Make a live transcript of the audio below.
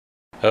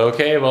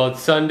Okay, well, it's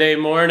Sunday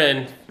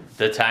morning.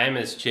 The time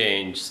has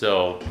changed,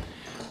 so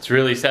it's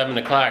really 7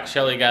 o'clock.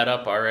 Shelly got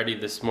up already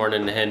this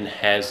morning and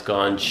has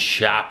gone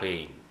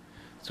shopping.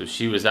 So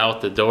she was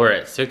out the door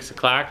at 6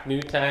 o'clock,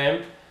 new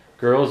time.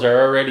 Girls are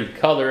already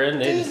coloring.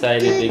 They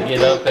decided to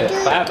get up at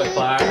 5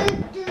 o'clock.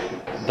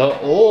 The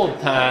old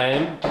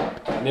time.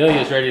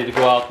 Amelia's ready to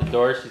go out the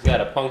door. She's got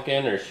a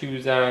pumpkin, her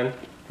shoes on,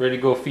 ready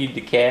to go feed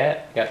the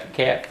cat. Got the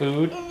cat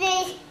food.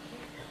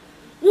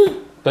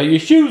 But your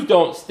shoes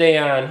don't stay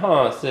on,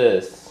 huh,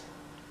 sis?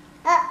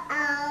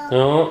 Uh-oh.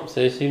 No,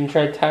 sis, you can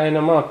try tying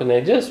them up and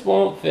they just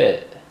won't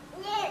fit.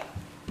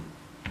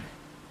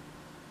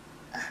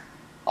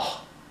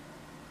 Oh.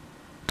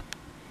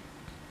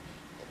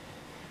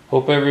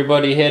 Hope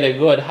everybody had a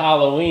good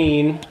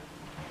Halloween.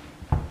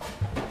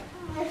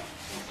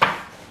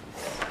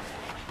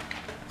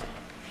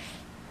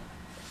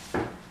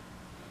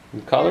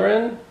 You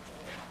coloring?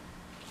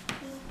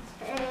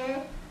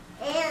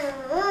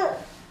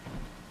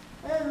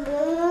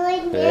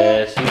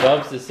 Yeah, she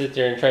loves to sit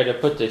there and try to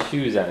put the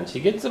shoes on. She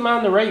gets them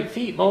on the right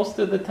feet most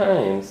of the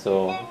time,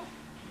 so.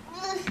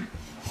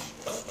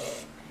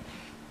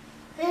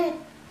 But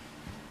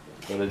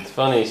it's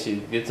funny, she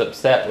gets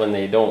upset when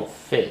they don't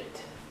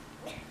fit.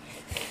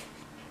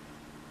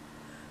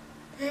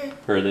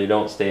 Or they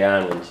don't stay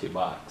on when she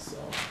walks, so.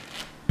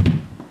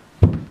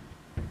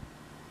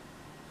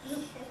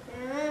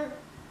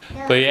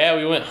 But yeah,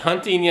 we went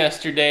hunting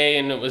yesterday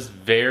and it was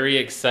very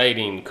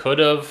exciting.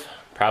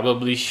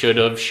 Probably should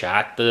have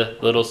shot the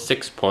little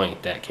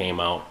 6-point that came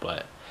out,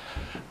 but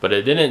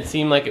it didn't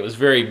seem like it was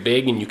very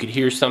big and you could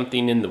hear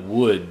something in the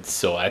woods.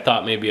 So I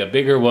thought maybe a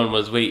bigger one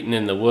was waiting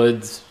in the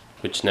woods,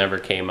 which never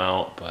came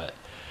out, but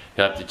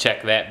you'll have to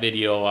check that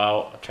video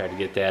out. I'll try to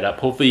get that up.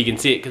 Hopefully you can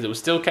see it because it was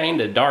still kind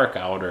of dark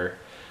out, or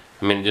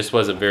I mean, it just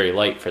wasn't very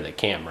light for the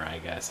camera, I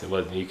guess. It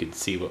wasn't, you could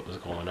see what was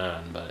going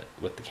on, but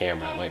with the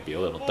camera it might be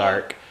a little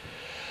dark.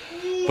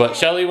 But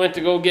Shelly went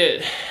to go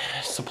get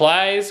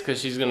supplies because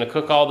she's going to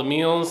cook all the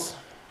meals,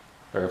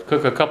 or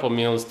cook a couple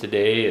meals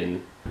today,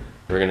 and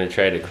we're going to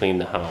try to clean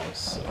the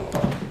house.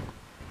 So.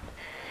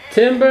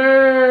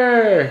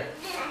 Timber!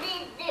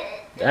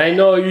 I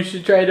know, you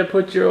should try to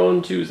put your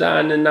own shoes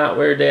on and not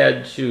wear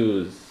Dad's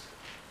shoes.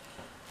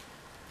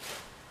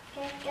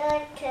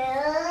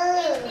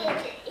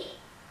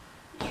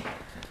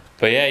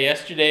 But yeah,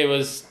 yesterday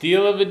was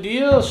deal of a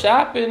deal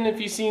shopping. If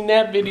you've seen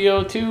that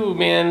video too,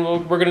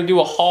 man, we're gonna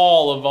do a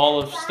haul of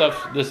all of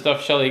the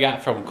stuff Shelly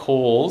got from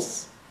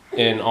Kohl's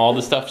and all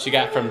the stuff she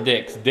got from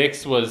Dick's.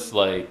 Dick's was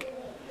like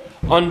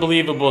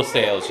unbelievable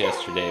sales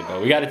yesterday,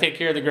 but we got to take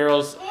care of the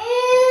girls.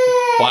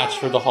 Watch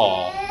for the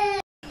haul.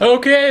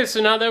 Okay,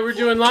 so now that we're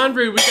doing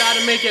laundry, we got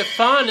to make it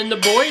fun, and the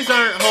boys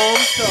aren't home,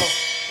 so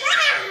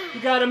we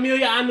got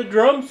Amelia on the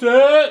drum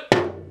set.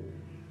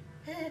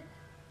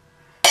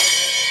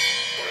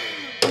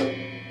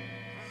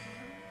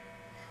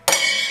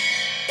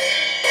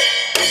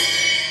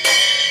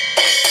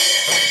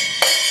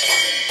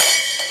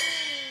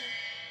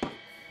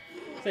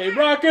 Say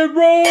rock and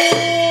roll!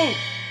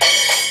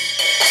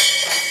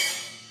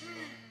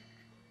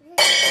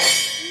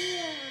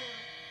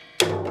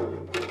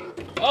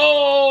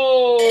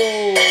 Oh!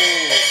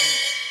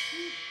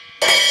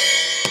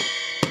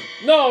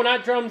 No,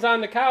 not drums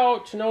on the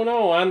couch.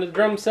 No, on the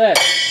drum set.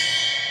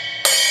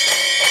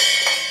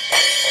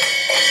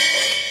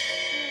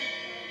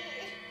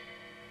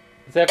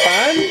 Is that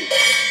fun?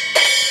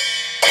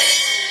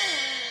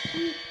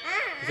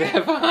 Is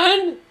that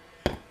fun?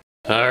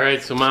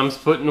 Alright, so Mom's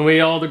putting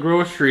away all the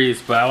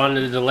groceries, but I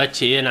wanted to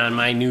let you in on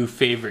my new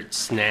favorite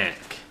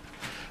snack.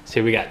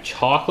 So we got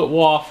chocolate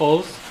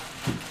waffles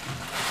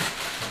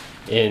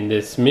and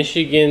this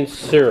Michigan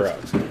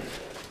syrup.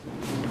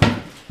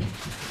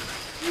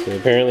 So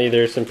apparently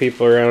there's some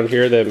people around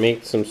here that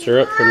make some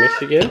syrup from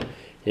Michigan.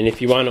 And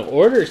if you want to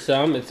order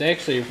some, it's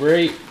actually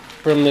right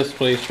from this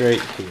place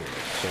right here.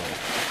 So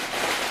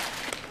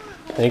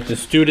I think the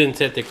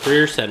students at the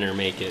Career Center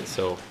make it,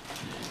 so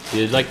if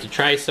you'd like to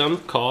try some,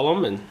 call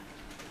them and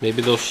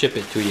maybe they'll ship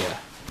it to you.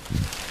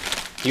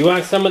 You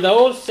want some of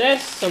those,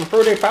 sis? Some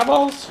Fruity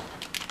Pebbles?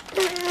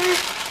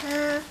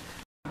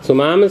 So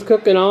Mom is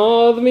cooking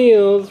all the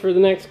meals for the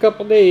next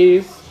couple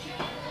days.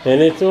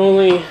 And it's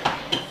only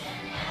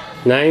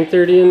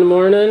 9:30 in the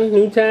morning,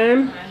 new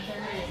time.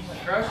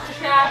 9:30. Grocery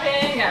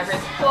shopping, got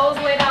Rick's clothes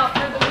laid out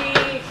for the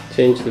week.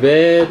 Change the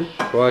bed,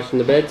 washing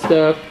the bed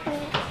stuff.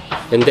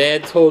 And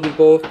Dad's holding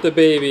both the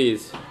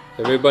babies.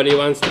 Everybody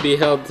wants to be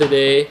held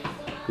today.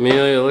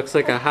 Amelia looks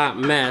like a hot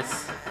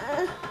mess,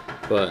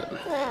 but.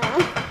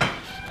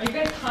 Are you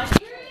guys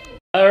hungry?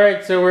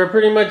 Alright, so we're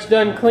pretty much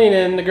done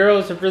cleaning. The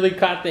girls have really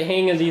caught the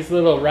hang of these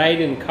little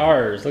ride-in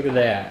cars. Look at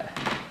that.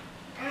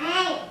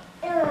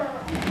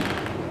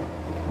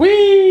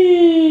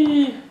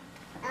 Whee!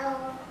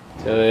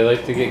 So they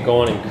like to get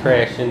going and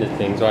crash into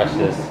things. Watch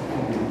this.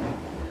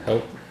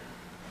 Oh.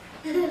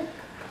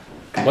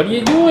 What are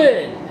you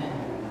doing?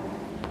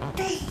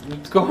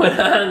 What's going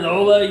on,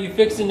 Lola? You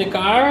fixing the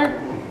car?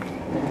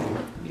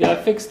 You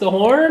gotta fix the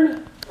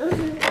horn?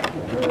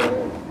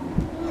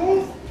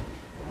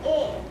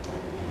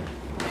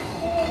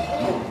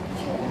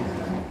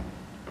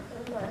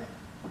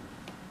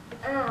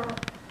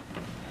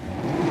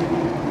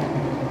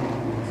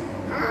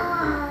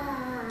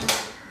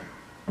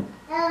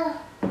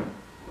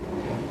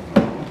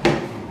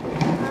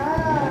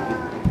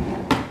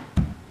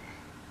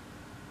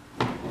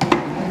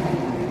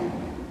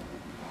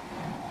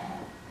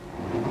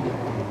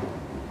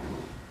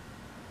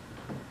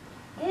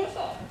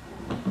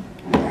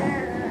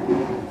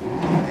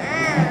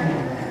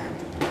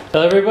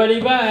 Tell everybody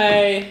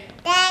bye.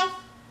 Dad,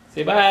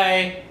 Say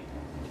bye.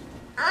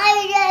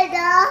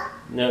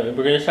 I No,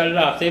 we're gonna shut it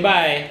off. Say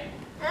bye.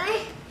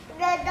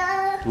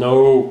 don't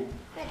No.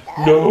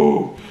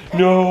 No.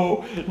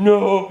 No.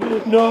 No.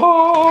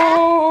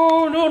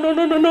 No. No. No.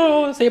 No. No.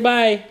 No. Say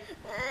bye.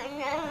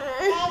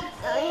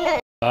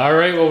 All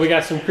right. Well, we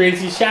got some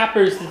crazy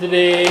shoppers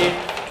today.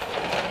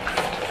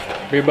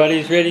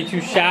 Everybody's ready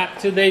to shop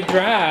till they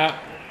drop.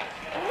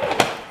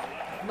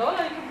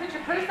 Lola, you can put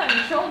your purse on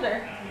your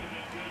shoulder.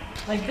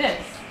 Like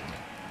this.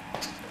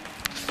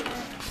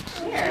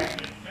 Here.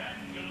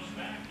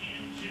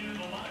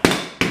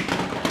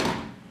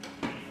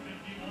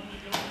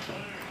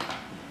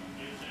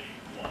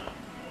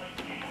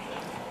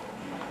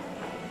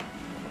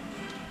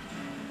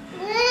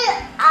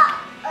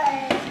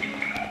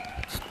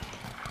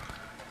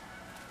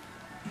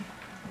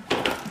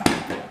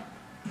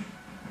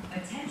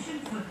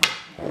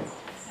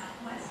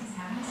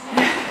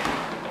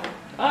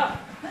 Oh.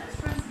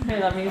 Here,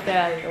 let me get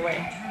that out of your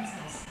way.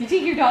 You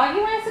think your doggy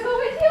wants to go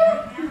with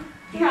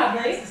you?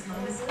 Probably.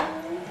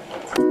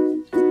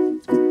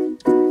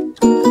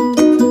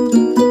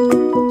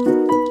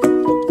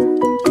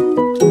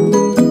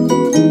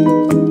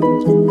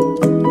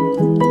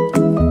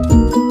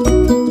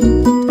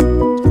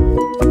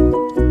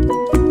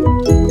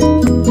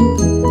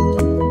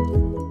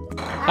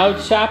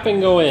 How's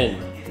shopping going?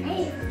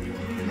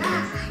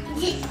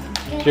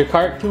 Is your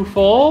cart too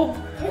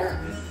full?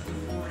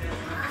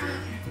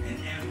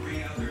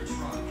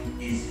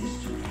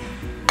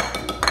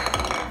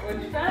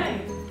 What'd you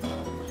find?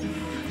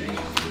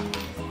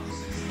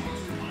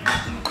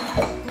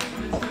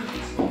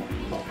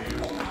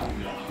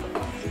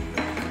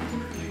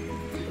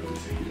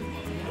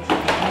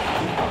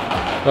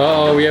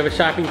 Uh-oh, we have a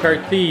shopping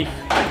cart thief.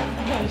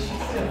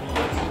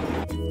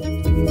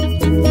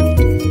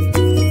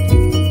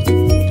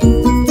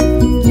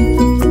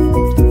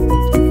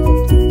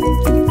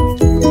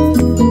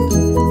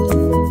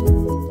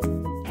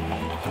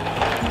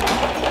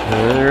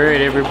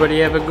 Alright, everybody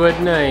have a good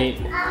night.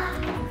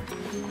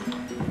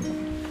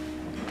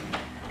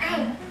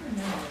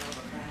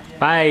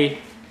 Bye.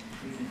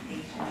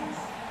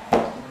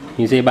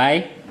 You say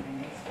bye?